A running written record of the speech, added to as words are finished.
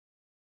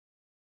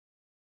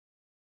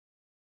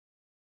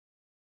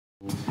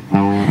I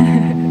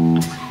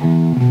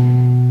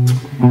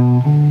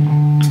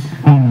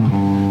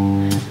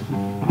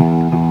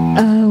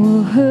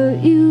will hurt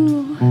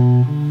you,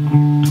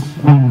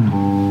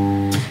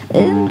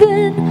 and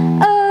then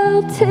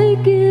I'll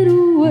take it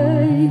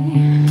away.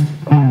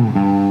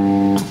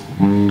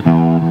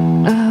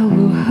 I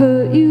will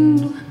hurt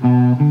you,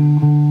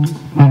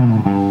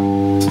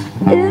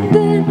 and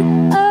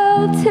then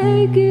I'll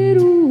take it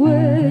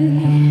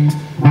away.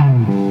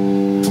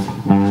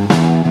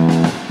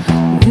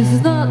 This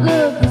is not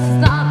love, this is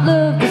not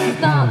love, this is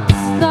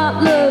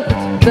not love,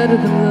 it's better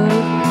than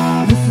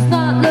love. This is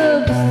not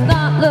love, this is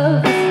not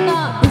love,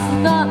 this is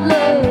not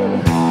love.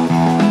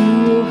 You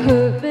will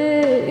hurt me,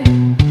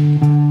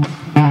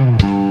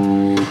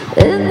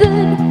 and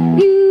then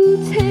you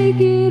take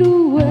it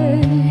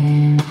away.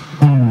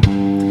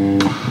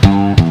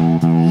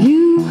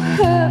 You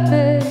hurt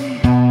me,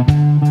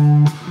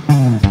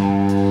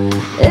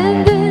 and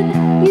then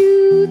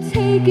you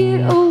take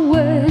it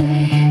away.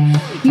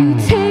 You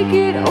take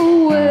it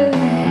away.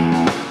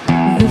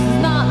 This is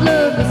not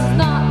love, this is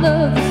not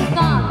love, this is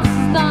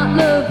not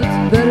love, it's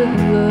better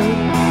than love.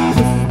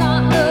 This is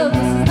not love,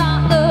 this is not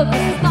love,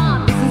 this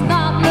is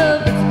not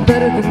love, it's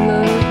better than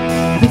love.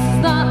 This is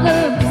not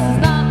love, this is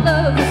not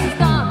love, this is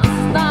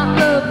not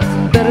love, it's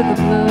better than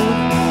love.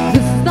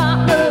 This is not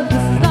love,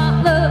 this is not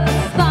love,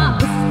 this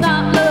is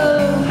not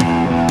love.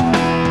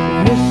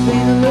 This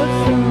ain't a love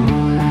song.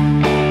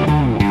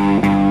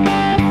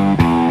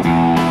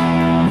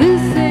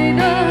 This ain't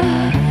a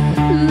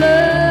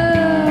love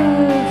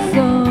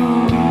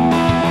song.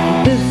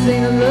 This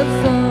ain't a love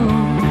song.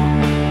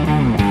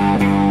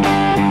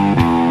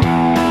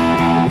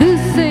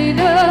 This ain't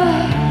a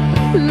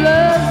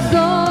love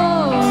song.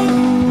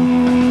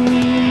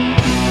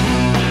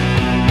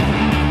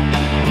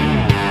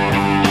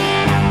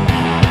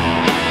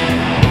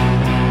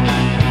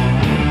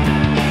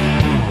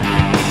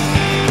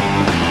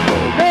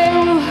 They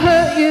will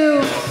hurt you,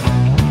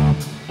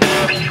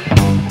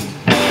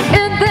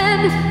 and then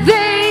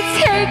they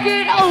take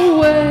it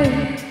away.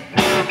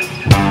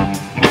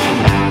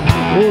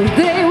 Oh,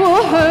 they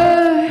will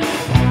hurt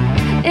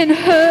and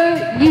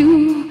hurt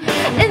you,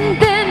 and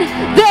then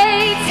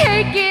they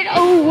take it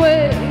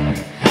away.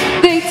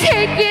 They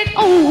take it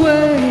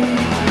away.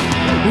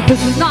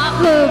 This is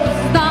not love, this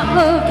is not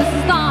love, this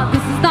is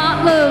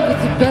not love,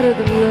 it's better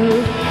than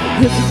love.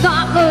 This is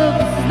not love,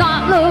 this is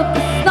not love,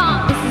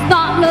 this is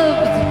not love,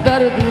 it's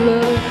better than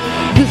love.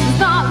 This is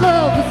not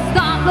love, this is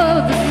not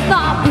love, this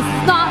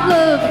is not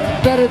love,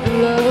 it's better than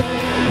love.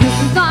 This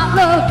is not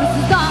love, this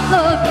is